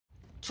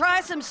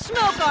Try some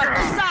smoke off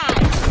the side.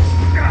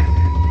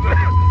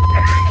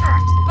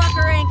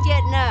 Fucker ain't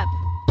getting up.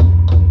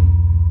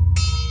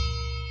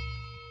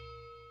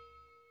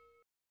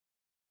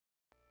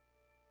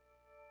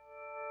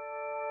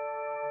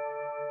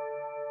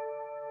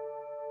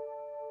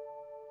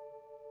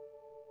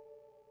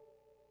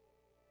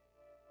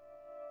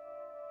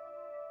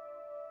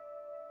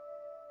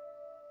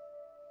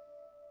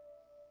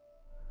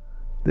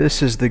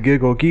 This is the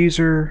Giggle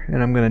Geezer,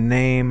 and I'm going to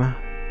name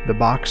the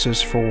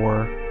boxes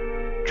for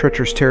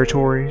Treacherous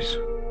Territories.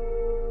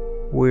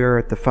 We are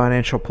at the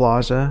Financial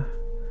Plaza.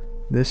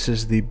 This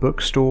is the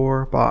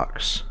bookstore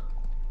box.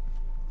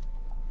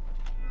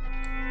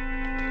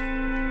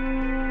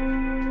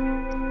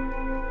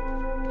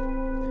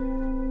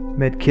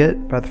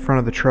 Medkit by the front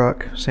of the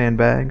truck,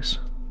 sandbags.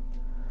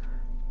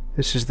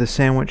 This is the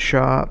sandwich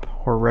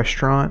shop or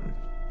restaurant.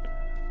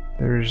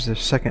 There's the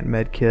second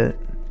medkit.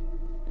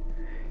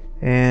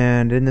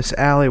 And in this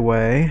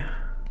alleyway,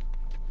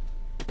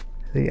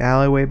 the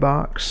alleyway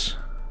box,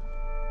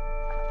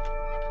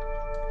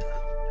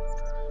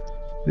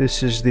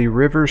 this is the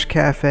Rivers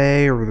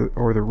Cafe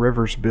or the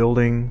Rivers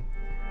building.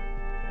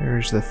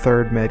 There's the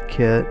third med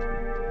kit.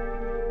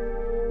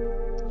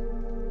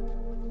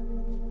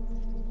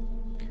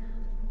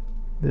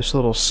 This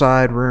little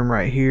side room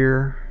right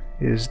here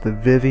is the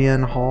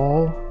Vivian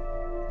Hall,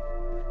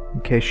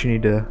 in case you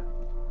need to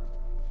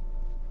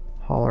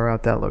holler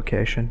out that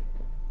location.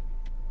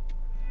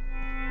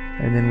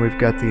 And then we've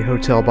got the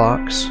hotel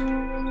box.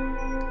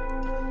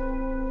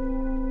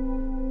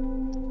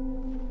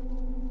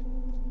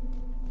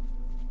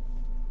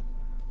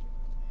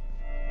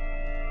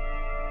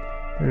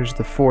 There's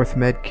the fourth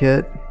med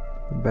kit,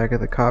 the back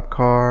of the cop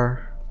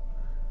car.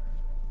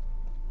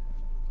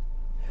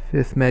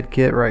 Fifth med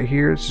kit right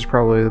here. This is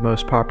probably the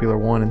most popular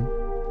one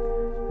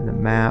in the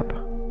map.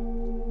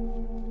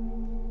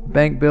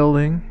 Bank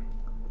building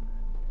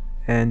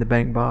and the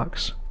bank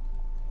box.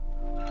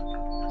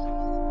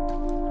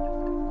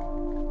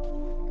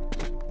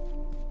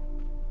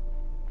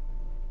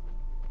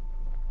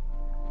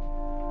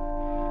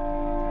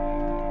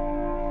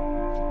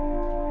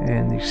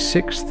 And the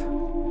sixth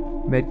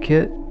med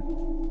kit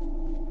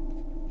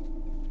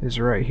is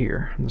right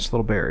here in this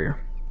little barrier.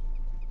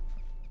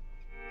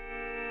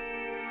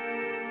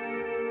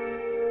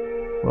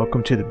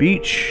 Welcome to the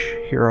beach.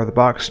 Here are the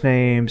box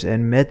names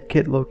and med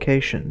kit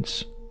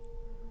locations.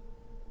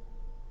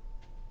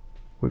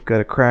 We've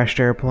got a crashed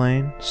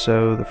airplane,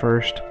 so the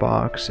first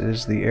box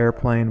is the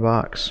airplane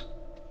box.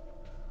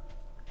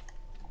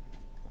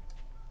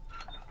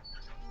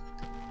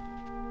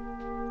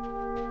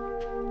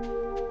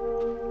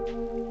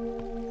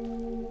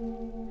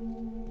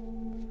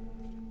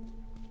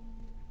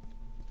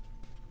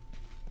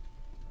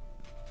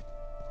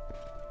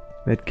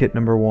 Medkit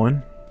number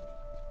 1.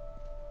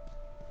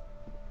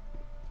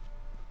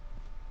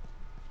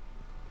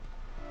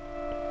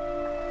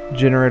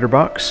 Generator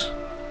box.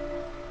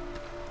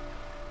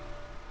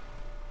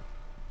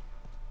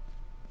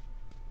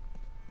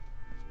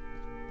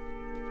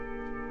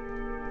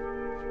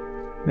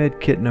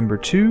 Medkit number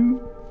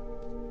 2.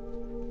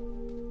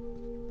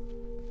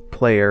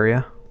 Play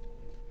area.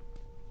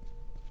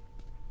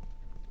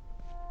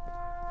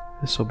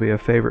 This will be a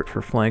favorite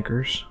for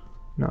flankers.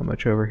 Not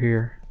much over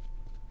here.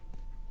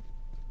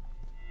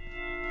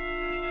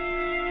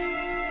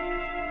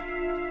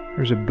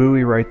 There's a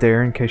buoy right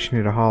there in case you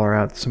need to holler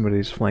out that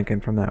somebody's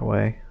flanking from that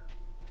way.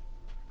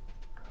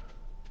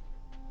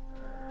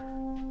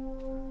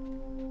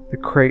 The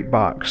crate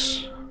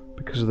box,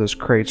 because of those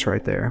crates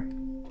right there.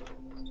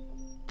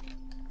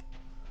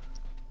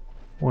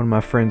 One of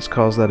my friends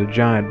calls that a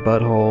giant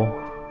butthole.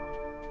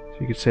 So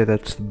you could say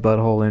that's the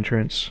butthole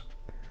entrance.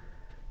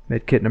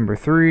 Medkit number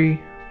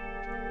 3.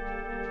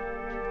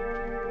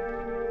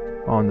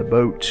 On the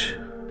boat.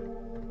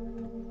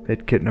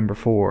 Medkit number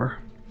 4.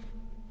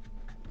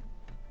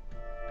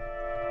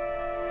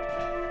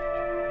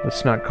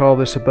 Let's not call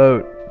this a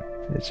boat.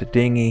 It's a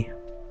dinghy.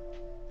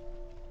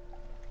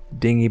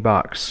 Dinghy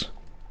box.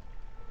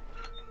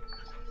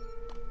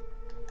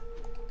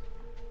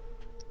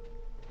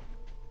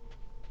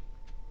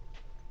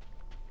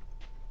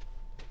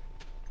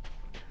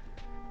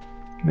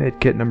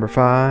 Medkit number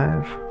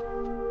 5.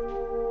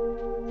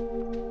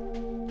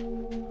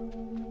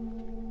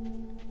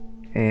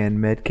 And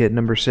medkit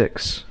number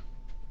 6.